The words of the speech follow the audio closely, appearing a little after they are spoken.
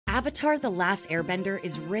Avatar: The Last Airbender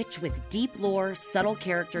is rich with deep lore, subtle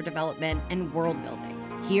character development, and world building.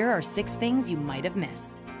 Here are 6 things you might have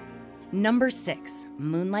missed. Number 6,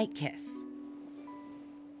 Moonlight Kiss.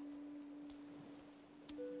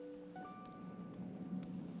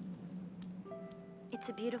 It's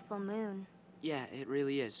a beautiful moon. Yeah, it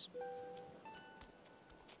really is.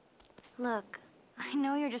 Look, I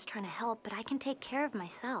know you're just trying to help, but I can take care of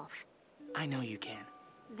myself. I know you can.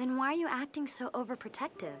 Then why are you acting so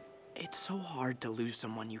overprotective? It's so hard to lose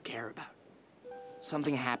someone you care about.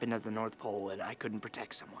 Something happened at the North Pole and I couldn't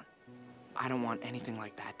protect someone. I don't want anything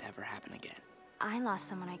like that to ever happen again. I lost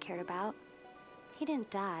someone I cared about. He didn't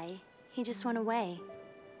die. He just went away.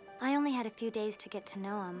 I only had a few days to get to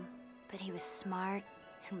know him, but he was smart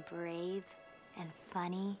and brave and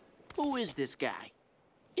funny. Who is this guy?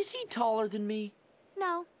 Is he taller than me?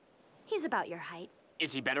 No, he's about your height.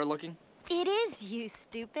 Is he better looking? It is, you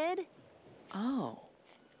stupid. Oh.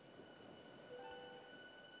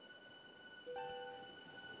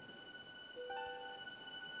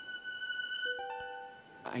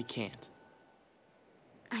 I can't.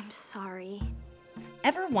 I'm sorry.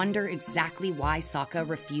 Ever wonder exactly why Sokka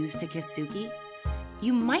refused to kiss Suki?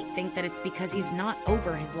 You might think that it's because he's not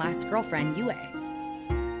over his last girlfriend, Yue.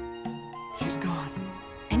 She's gone.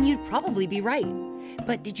 And you'd probably be right.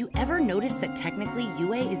 But did you ever notice that technically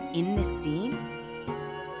Yue is in this scene?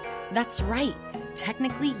 That's right.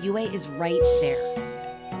 Technically, Yue is right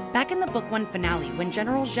there. Back in the Book 1 finale, when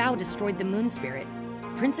General Zhao destroyed the Moon Spirit,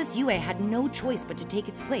 Princess Yue had no choice but to take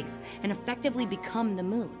its place and effectively become the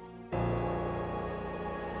moon.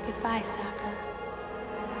 Goodbye, Sokka.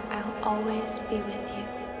 I'll always be with you.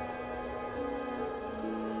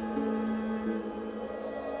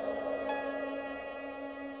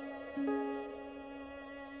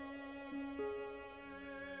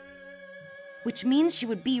 Which means she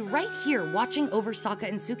would be right here watching over Sokka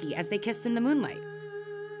and Suki as they kissed in the moonlight.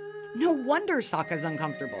 No wonder Sokka's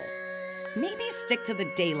uncomfortable. Maybe stick to the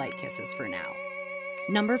daylight kisses for now.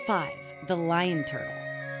 Number 5, the lion turtle.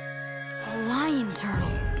 A lion turtle.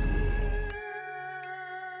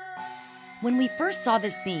 When we first saw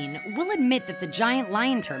this scene, we'll admit that the giant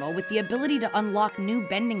lion turtle with the ability to unlock new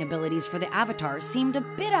bending abilities for the Avatar seemed a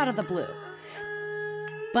bit out of the blue.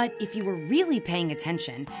 But if you were really paying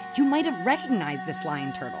attention, you might have recognized this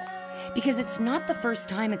lion turtle, because it's not the first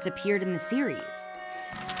time it's appeared in the series.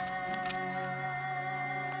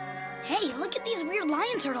 Hey, look at these weird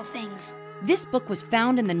lion turtle things. This book was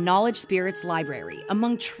found in the Knowledge Spirits library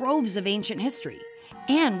among troves of ancient history.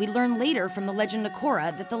 And we learn later from the Legend of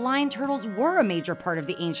Korra that the lion turtles were a major part of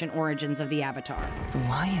the ancient origins of the Avatar. The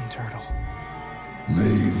lion turtle.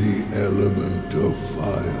 May the element of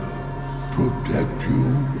fire protect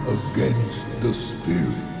you against the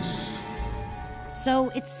spirits. So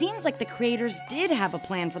it seems like the creators did have a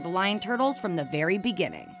plan for the lion turtles from the very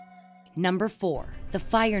beginning. Number 4, the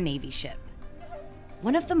Fire Navy ship.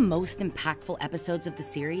 One of the most impactful episodes of the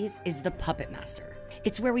series is the Puppet Master.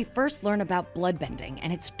 It's where we first learn about bloodbending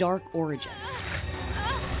and its dark origins.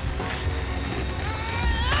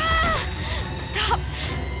 Stop!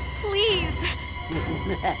 Please!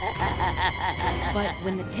 But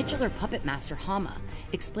when the titular Puppet Master Hama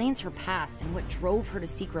explains her past and what drove her to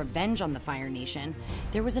seek revenge on the Fire Nation,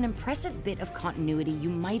 there was an impressive bit of continuity you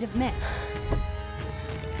might have missed.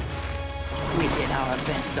 We did our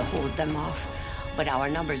best to hold them off, but our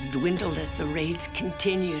numbers dwindled as the raids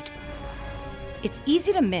continued. It's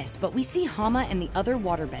easy to miss, but we see Hama and the other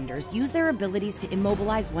waterbenders use their abilities to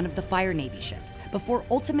immobilize one of the Fire Navy ships before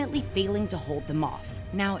ultimately failing to hold them off.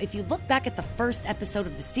 Now, if you look back at the first episode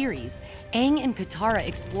of the series, Aang and Katara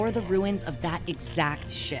explore the ruins of that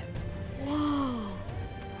exact ship. Whoa!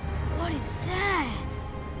 What is that?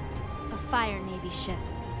 A Fire Navy ship,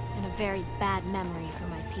 and a very bad memory for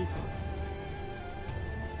my people.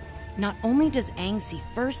 Not only does Aang see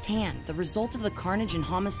firsthand the result of the carnage in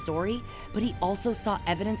Hama's story, but he also saw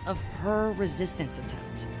evidence of her resistance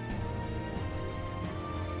attempt.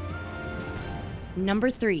 Number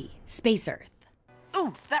 3, Space Earth.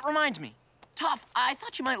 Ooh, that reminds me. Toph, I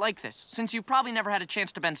thought you might like this, since you've probably never had a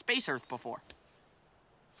chance to bend Space Earth before.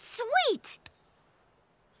 Sweet!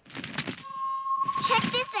 Check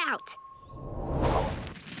this out!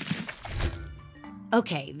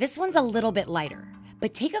 Okay, this one's a little bit lighter,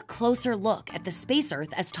 but take a closer look at the Space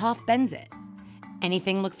Earth as Toph bends it.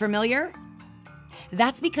 Anything look familiar?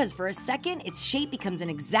 That's because for a second, its shape becomes an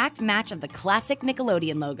exact match of the classic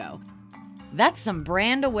Nickelodeon logo. That's some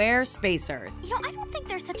brand-aware Space Earth. You know, I don't think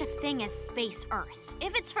there's such a thing as Space Earth.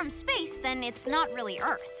 If it's from space, then it's not really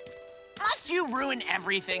Earth. Must you ruin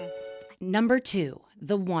everything? Number 2,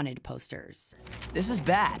 the wanted posters. This is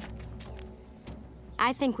bad.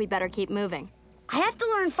 I think we better keep moving. I have to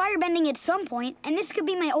learn firebending at some point, and this could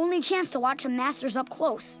be my only chance to watch the masters up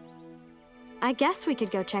close. I guess we could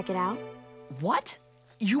go check it out. What?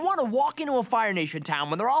 You want to walk into a Fire Nation town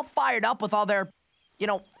when they're all fired up with all their,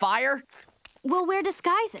 fire? We'll wear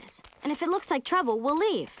disguises, and if it looks like trouble, we'll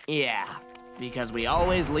leave. Yeah, because we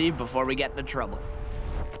always leave before we get into trouble.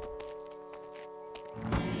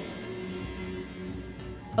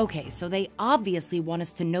 Okay, so they obviously want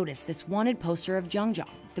us to notice this wanted poster of Jeong-jeong,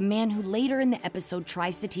 the man who later in the episode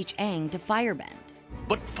tries to teach Aang to firebend.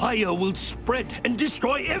 But fire will spread and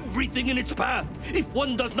destroy everything in its path if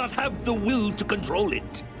one does not have the will to control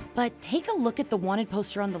it. But take a look at the wanted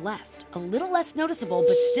poster on the left. A little less noticeable,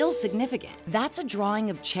 but still significant. That's a drawing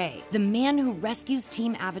of Che, the man who rescues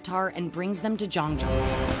Team Avatar and brings them to Jeong-jeong.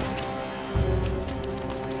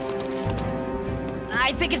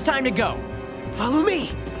 I think it's time to go. Follow me.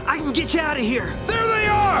 I can get you out of here. There they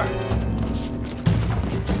are!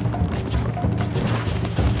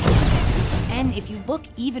 And if you look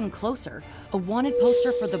even closer, a wanted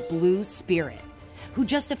poster for the Blue Spirit, who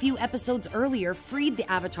just a few episodes earlier freed the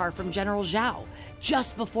Avatar from General Zhao,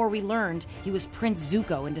 just before we learned he was Prince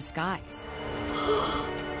Zuko in disguise.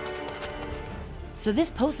 So this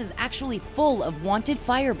post is actually full of wanted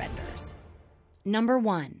firebenders. Number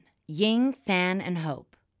 1, Ying, Than, and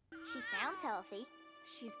Hope. She sounds healthy.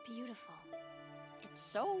 She's beautiful. It's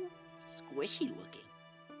so squishy looking.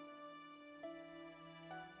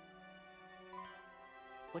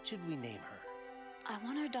 What should we name her? I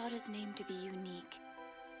want our daughter's name to be unique.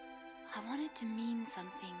 I want it to mean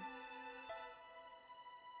something.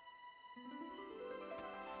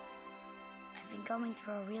 I've been going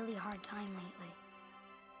through a really hard time lately,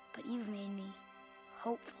 but you've made me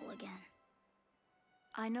hopeful again.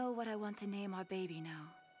 I know what I want to name our baby now.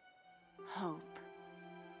 Hope.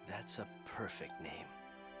 That's a perfect name.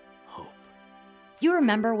 Hope. You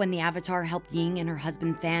remember when the Avatar helped Ying and her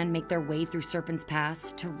husband Than make their way through Serpent's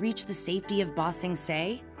Pass to reach the safety of Ba Sing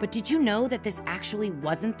Se? But did you know that this actually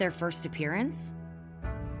wasn't their first appearance?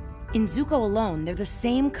 In Zuko alone, they're the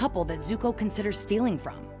same couple that Zuko considers stealing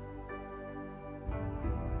from.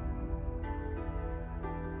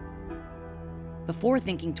 Before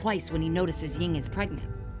thinking twice when he notices Ying is pregnant.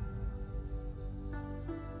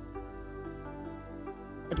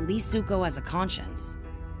 At least Zuko has a conscience.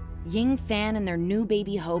 Ying, Than, and their new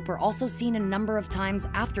baby Hope are also seen a number of times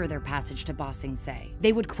after their passage to Ba Sing Se.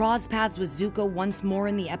 They would cross paths with Zuko once more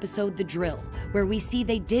in the episode The Drill, where we see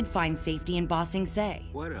they did find safety in Ba Sing Se.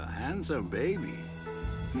 What a handsome baby.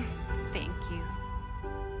 Thank you.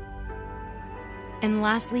 And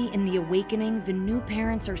lastly, in The Awakening, the new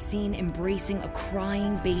parents are seen embracing a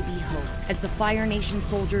crying baby Hope as the Fire Nation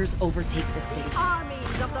soldiers overtake the city.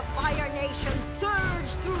 Armies of the Fire Nation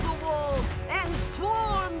surged through the wall and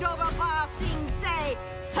swarmed over Ba Sing Se,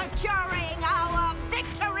 securing our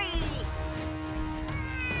victory!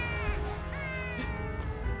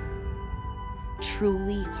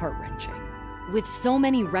 Truly heart-wrenching. With so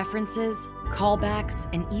many references, callbacks,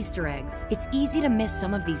 and Easter eggs, it's easy to miss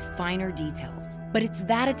some of these finer details. But it's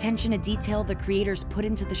that attention to detail the creators put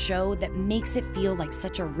into the show that makes it feel like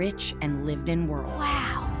such a rich and lived-in world.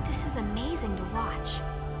 Wow, this is amazing to watch.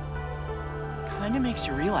 Kinda makes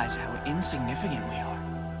you realize how insignificant we are.